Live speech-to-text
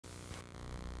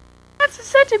this is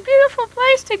such a beautiful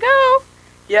place to go.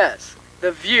 Yes,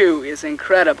 the view is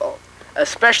incredible,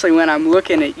 especially when I'm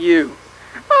looking at you.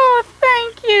 Oh,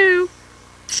 thank you.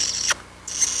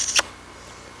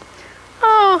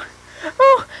 Oh,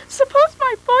 suppose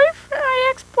my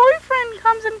ex-boyfriend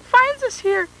comes and finds us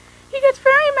here. He gets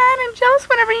very mad and jealous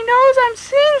whenever he knows I'm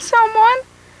seeing someone.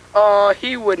 Oh,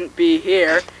 he wouldn't be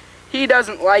here. He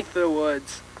doesn't like the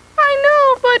woods. I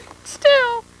know, but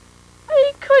still,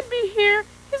 he could be here.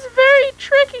 He's very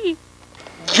tricky.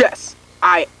 Yes,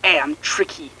 I am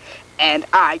tricky, and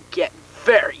I get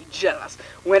very jealous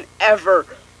whenever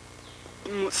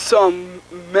some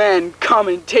men come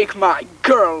and take my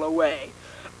girl away.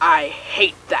 I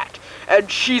hate that,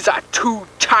 and she's a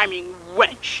two-timing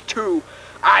wench, too.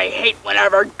 I hate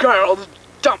whenever girls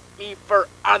dump me for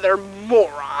other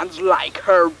morons like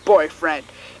her boyfriend,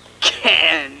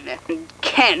 Ken.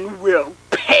 Ken will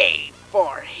pay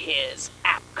for his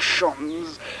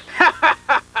actions.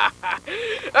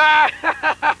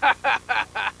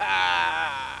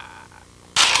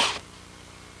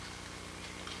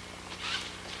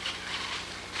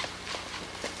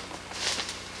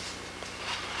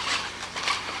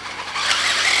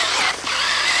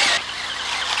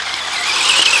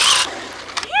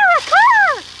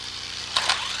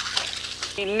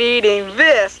 Needing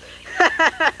this.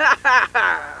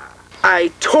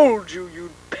 I told you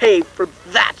you'd pay for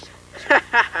that.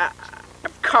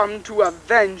 I've come to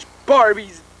avenge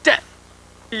Barbie's death.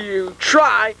 You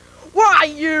try. Why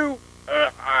you?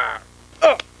 And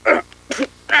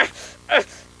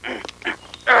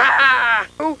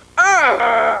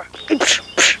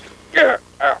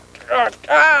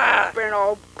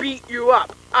I'll beat you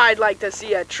up. I'd like to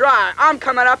see you try. I'm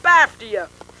coming up after you.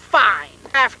 Fine,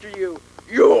 after you.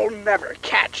 You'll never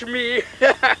catch me.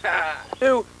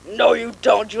 No, you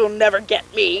don't. You'll never get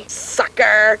me,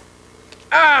 sucker.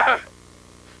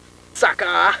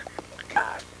 Sucker.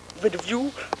 Rid of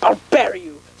you, I'll bury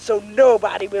you, so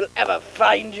nobody will ever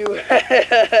find you.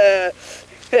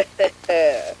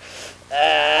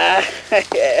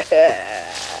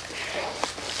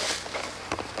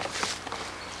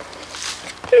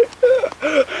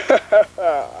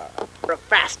 For a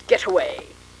fast getaway.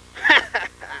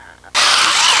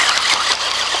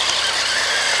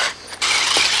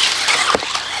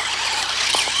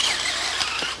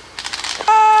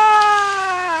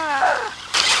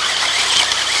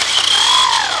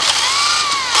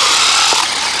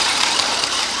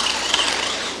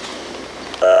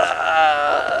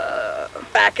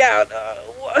 Back out.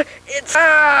 It's...